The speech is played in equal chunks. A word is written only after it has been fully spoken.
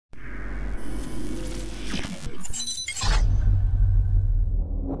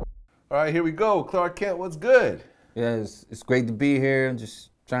All right, here we go. Clark Kent, what's good? Yeah, it's great to be here. I'm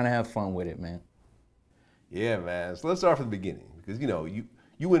just trying to have fun with it, man. Yeah, man. So let's start from the beginning because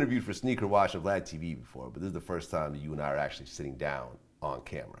you interviewed for Sneaker Watch of VladTV before, but this is the first time that you and I are actually sitting down on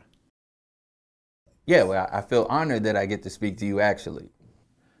camera. Yeah, well, I feel honored that I get to speak to you actually.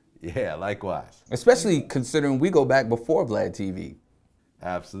 Yeah, likewise. Especially considering we go back before VladTV.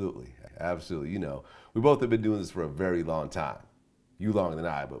 Absolutely, absolutely. We both have been doing this for a very long time. You longer than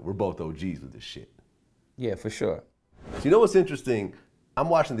I, but we're both OGs with this shit. Yeah, for sure. So you know what's interesting? I'm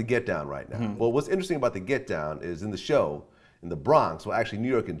watching The Get Down right now. Well, what's interesting about The Get Down is in the show, in the Bronx, well actually New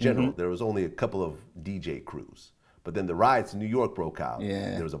York in general, there was only a couple of DJ crews. But then the riots in New York broke out.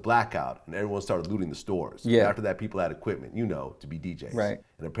 Yeah. There was a blackout, and everyone started looting the stores. Yeah. And after that, people had equipment, to be DJs. Right.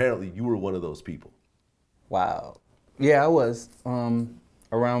 And apparently, you were one of those people. Wow. Yeah, I was.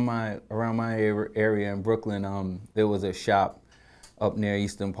 Around my area in Brooklyn, there was a shop up near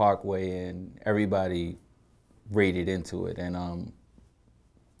Eastern Parkway, and everybody raided into it. And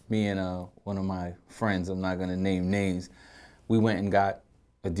me and one of my friends, I'm not gonna name names, we went and got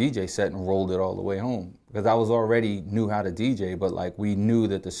a DJ set and rolled it all the way home. Because I was already knew how to DJ, but like we knew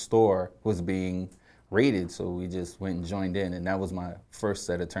that the store was being raided, so we just went and joined in, and that was my first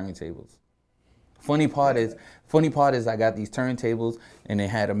set of turntables. Funny part is I got these turntables and they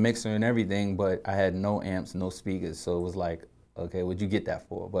had a mixer and everything, but I had no amps, no speakers, so it was like, okay, what'd you get that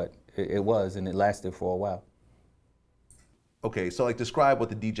for? But it was, and it lasted for a while. Okay, so like describe what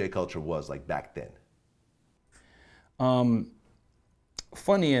the DJ culture was like back then.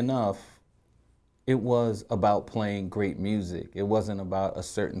 Funny enough, it was about playing great music. It wasn't about a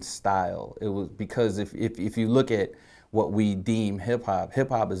certain style. It was because if you look at what we deem hip-hop,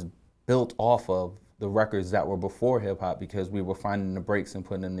 hip-hop is built off of the records that were before hip-hop because we were finding the breaks and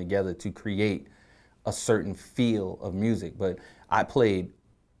putting them together to create a certain feel of music. But I played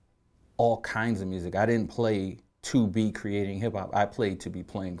all kinds of music. I didn't play to be creating hip-hop. I played to be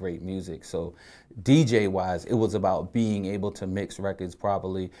playing great music. So DJ-wise, it was about being able to mix records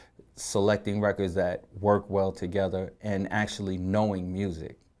properly, selecting records that work well together, and actually knowing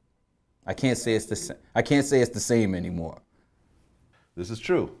music. I can't say it's the same anymore. This is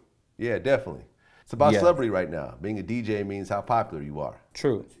true. Yeah, definitely. It's about celebrity right now. Being a DJ means how popular you are.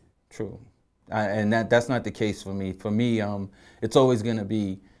 True, true. And that's not the case for me. For me, it's always gonna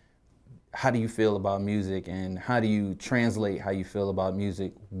be, how do you feel about music and how do you translate how you feel about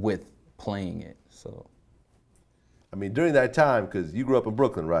music with playing it, so. I mean, during that time, because you grew up in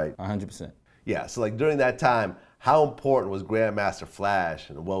Brooklyn, right? 100%. Yeah, so like during that time, how important was Grandmaster Flash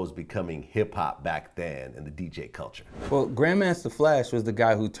and what was becoming hip hop back then in the DJ culture? Well, Grandmaster Flash was the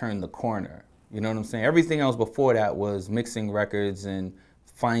guy who turned the corner. You know what I'm saying? Everything else before that was mixing records and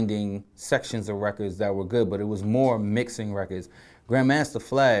finding sections of records that were good, but it was more mixing records. Grandmaster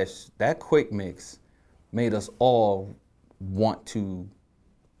Flash, that quick mix made us all want to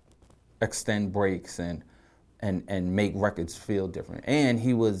extend breaks and make records feel different. And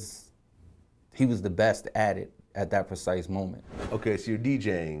he was the best at it at that precise moment. Okay, so you're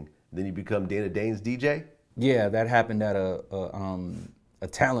DJing, then you become Dana Dane's DJ? Yeah, that happened at a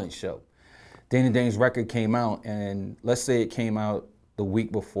talent show. Dana Dane's record came out, and let's say it came out the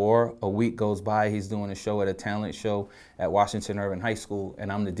week before, a week goes by, he's doing a show at a talent show at Washington Irving High School,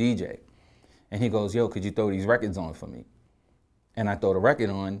 and I'm the DJ. And he goes, yo, could you throw these records on for me? And I throw the record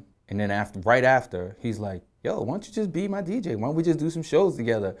on, and then right after, he's like, yo, why don't you just be my DJ? Why don't we just do some shows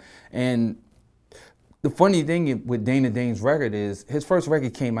together? And the funny thing with Dana Dane's record is his first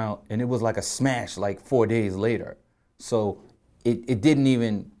record came out and it was like a smash like 4 days later. So it didn't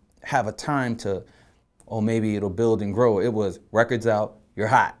even have a time to, oh, maybe it'll build and grow. It was records out, you're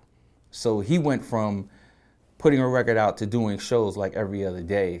hot. So he went from putting a record out to doing shows like every other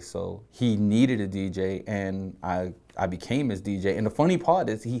day. So he needed a DJ and I became his DJ. And the funny part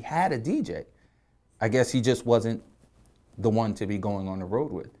is he had a DJ. I guess he just wasn't the one to be going on the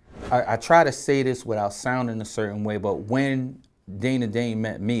road with. I try to say this without sounding a certain way, but when Dana Dane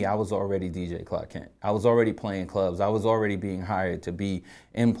met me, I was already DJ Clark Kent. I was already playing clubs. I was already being hired to be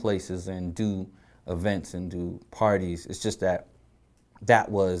in places and do events and do parties. It's just that that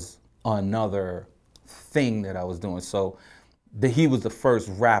was another thing that I was doing. So he was the first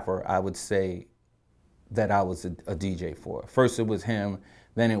rapper, I would say, that I was a DJ for. First it was him,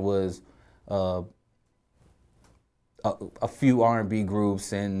 then it was a few R&B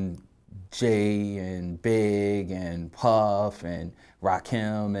groups and Jay and Big and Puff and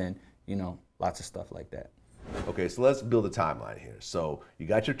Rakim and, lots of stuff like that. Okay, so let's build a timeline here. So you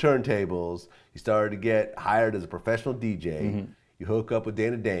got your turntables, you started to get hired as a professional DJ, you hook up with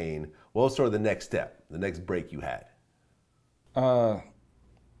Dana Dane. What was sort of the next step, the next break you had?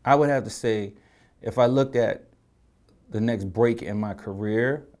 I would have to say, if I looked at the next break in my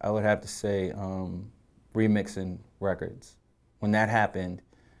career, I would have to say remixing records. When that happened,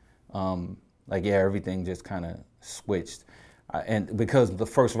 like, yeah, everything just kind of switched. And because the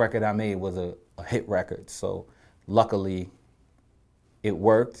first record I made was a hit record, so luckily it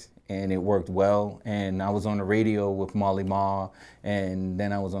worked, and it worked well. And I was on the radio with Marley Marl, and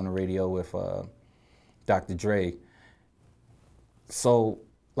then I was on the radio with Dr. Dre. So,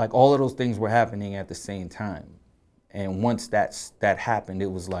 like, all of those things were happening at the same time. And once that happened,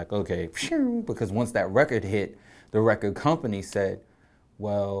 it was like, okay, because once that record hit, the record company said,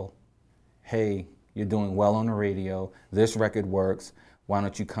 well, hey, you're doing well on the radio, this record works, why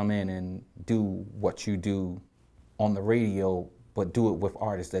don't you come in and do what you do on the radio, but do it with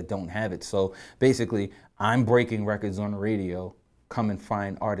artists that don't have it. So basically, I'm breaking records on the radio, come and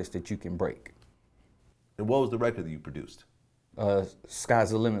find artists that you can break. And what was the record that you produced? Sky's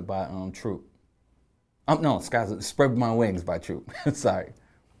the Limit by Troop. No, Spread My Wings by Troop. Sorry.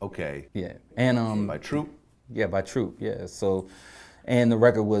 Okay. Yeah. And by Troop? Yeah, by Troop, yeah. So, and the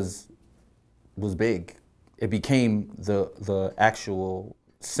record was big. It became the actual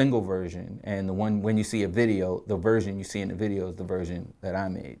single version, and the one when you see a video, the version you see in the video is the version that I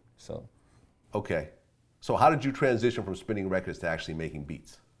made. So. Okay. So how did you transition from spinning records to actually making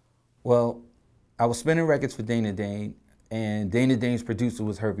beats? Well, I was spinning records for Dana Dane, and Dana Dane's producer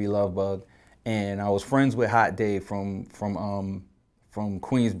was Herbie Lovebug, and I was friends with Hot Dave from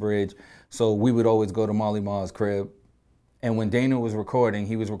Queensbridge, so we would always go to Marley Marl's crib. And when Dana was recording,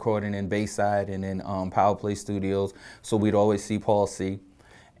 he was recording in Bayside and in Power Play Studios, so we'd always see Paul C.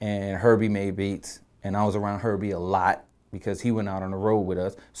 And Herbie made beats, and I was around Herbie a lot because he went out on the road with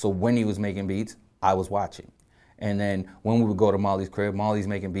us. So when he was making beats, I was watching. And then when we would go to Molly's crib, Molly's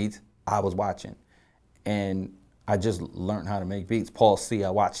making beats, I was watching. And I just learned how to make beats. Paul C.,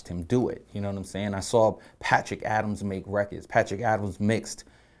 I watched him do it, you know what I'm saying? I saw Patrick Adams make records. Patrick Adams mixed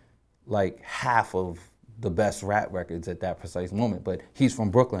like half of the best rap records at that precise moment, but he's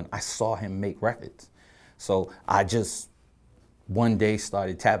from Brooklyn. I saw him make records. So I just one day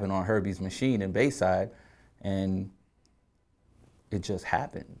started tapping on Herbie's machine in Bayside, and it just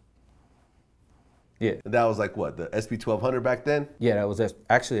happened. Yeah. And that was like what, the SP1200 back then? Yeah, that was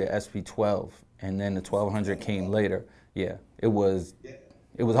actually an SP12, and then the 1200 came later. Yeah, it was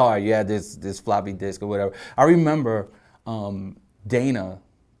hard. You had this floppy disk or whatever. I remember Dana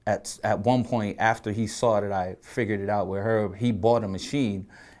at one point after he saw that I figured it out with Herb, he bought a machine.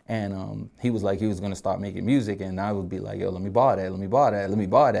 And he was like, he was gonna start making music, and I would be like, yo, let me borrow that, let me borrow that, let me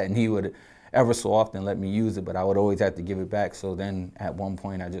borrow that. And he would ever so often let me use it, but I would always have to give it back. So then at one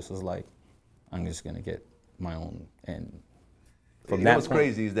point I just was like, I'm just gonna get my own. And from that what's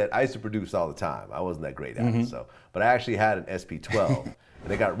crazy is that I used to produce all the time. I wasn't that great at it, so. But I actually had an SP12, and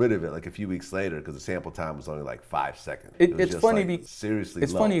they got rid of it like a few weeks later because the sample time was only like 5 seconds. It's funny, like seriously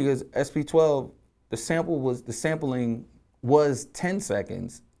it's low. funny because SP12, the sampling was 10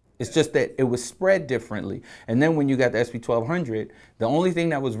 seconds. It's just that it was spread differently. And then when you got the SP1200, the only thing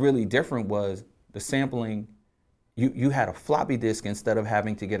that was really different was the sampling. You had a floppy disk instead of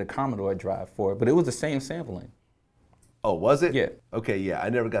having to get a Commodore drive for it, but it was the same sampling. Oh, was it? Yeah. Okay, yeah, I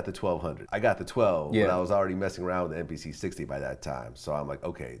never got the 1200. I got the 12, yeah. But I was already messing around with the MPC 60 by that time. So I'm like,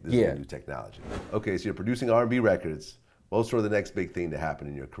 okay, this is a new technology. Okay, so you're producing R&B records. What's sort of the next big thing to happen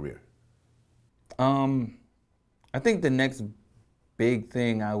in your career? I think the next big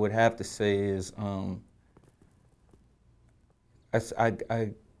thing I would have to say is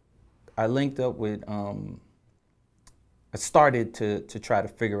I linked up with, I started to try to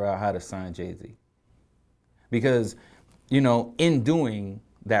figure out how to sign Jay-Z. Because, you know, in doing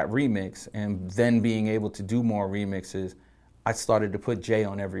that remix and then being able to do more remixes, I started to put Jay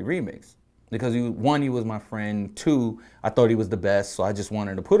on every remix. Because one, he was my friend. Two, I thought he was the best, so I just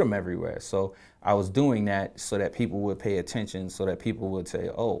wanted to put him everywhere. So I was doing that so that people would pay attention, so that people would say,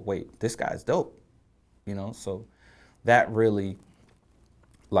 oh, wait, this guy's dope. You know, so that really,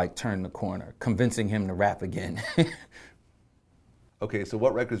 like, turned the corner, convincing him to rap again. Okay, so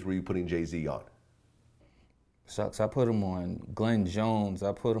what records were you putting Jay-Z on? Shucks, I put him on Glenn Jones,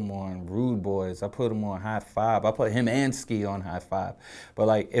 I put him on Rude Boys, I put him on High Five, I put him and Ski on High Five. But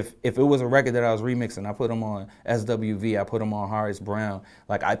like, if it was a record that I was remixing, I put him on SWV, I put him on Horace Brown.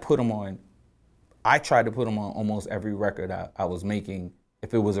 Like, I tried to put him on almost every record I was making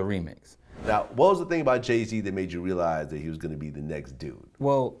if it was a remix. Now, what was the thing about Jay-Z that made you realize that he was gonna be the next dude?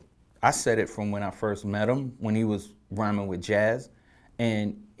 Well, I said it from when I first met him, when he was rhyming with Jazz.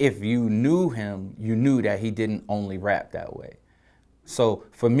 And if you knew him, you knew that he didn't only rap that way. So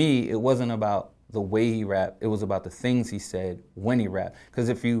for me, it wasn't about the way he rapped. It was about the things he said when he rapped. Because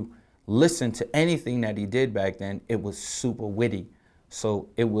if you listen to anything that he did back then, it was super witty. So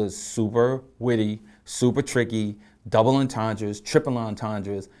it was super witty, super tricky, double entendres, triple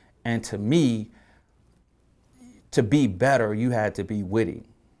entendres. And to me, to be better, you had to be witty.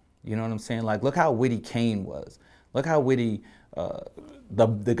 You know what I'm saying? Like, look how witty Kane was. Look how witty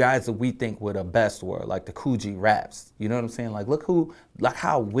the guys that we think were the best were, like the Coogee Raps. You know what I'm saying? Like, look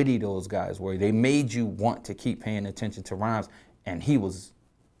how witty those guys were. They made you want to keep paying attention to rhymes, and he was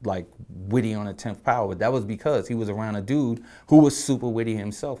like witty on the 10th power. But that was because he was around a dude who was super witty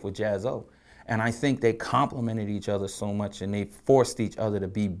himself with Jaz-O. And I think they complemented each other so much, and they forced each other to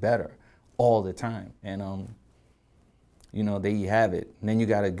be better all the time. And you know, there you have it. And then you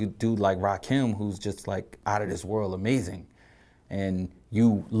got a good dude like Rakim, who's just like out of this world amazing. And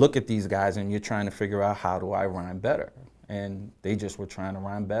you look at these guys and you're trying to figure out, how do I rhyme better? And they just were trying to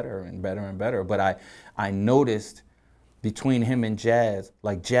rhyme better and better and better. But I noticed between him and Jaz,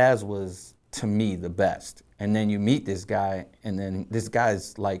 like Jaz was, to me, the best. And then you meet this guy, and then this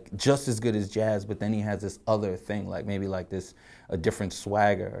guy's like just as good as Jaz, but then he has this other thing, like maybe like this, a different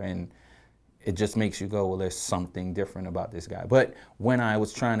swagger. And it just makes you go, well, there's something different about this guy. But when I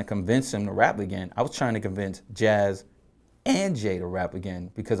was trying to convince him to rap again, I was trying to convince Jaz and Jay to rap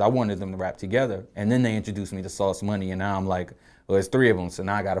again, because I wanted them to rap together. And then they introduced me to Sauce Money, and now I'm like, well, there's three of them, so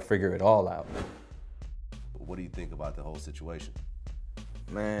now I got to figure it all out. What do you think about the whole situation?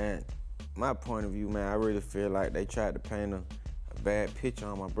 Man, my point of view, man, I really feel like they tried to paint a bad picture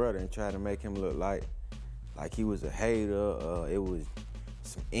on my brother and tried to make him look like he was a hater. It was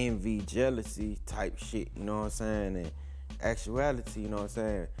some envy, jealousy type shit, you know what I'm saying? And actuality, you know what I'm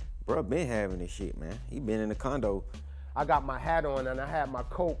saying? Bro been having this shit, man. He been in the condo. I got my hat on and I had my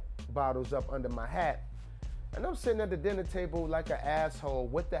Coke bottles up under my hat. And I'm sitting at the dinner table like an asshole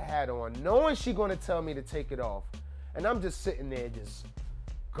with the hat on, knowing she gonna tell me to take it off. And I'm just sitting there just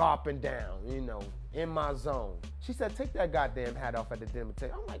gulping down, you know, in my zone. She said, take that goddamn hat off at the dinner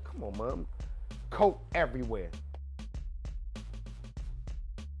table. I'm like, come on, Mom. Coke everywhere.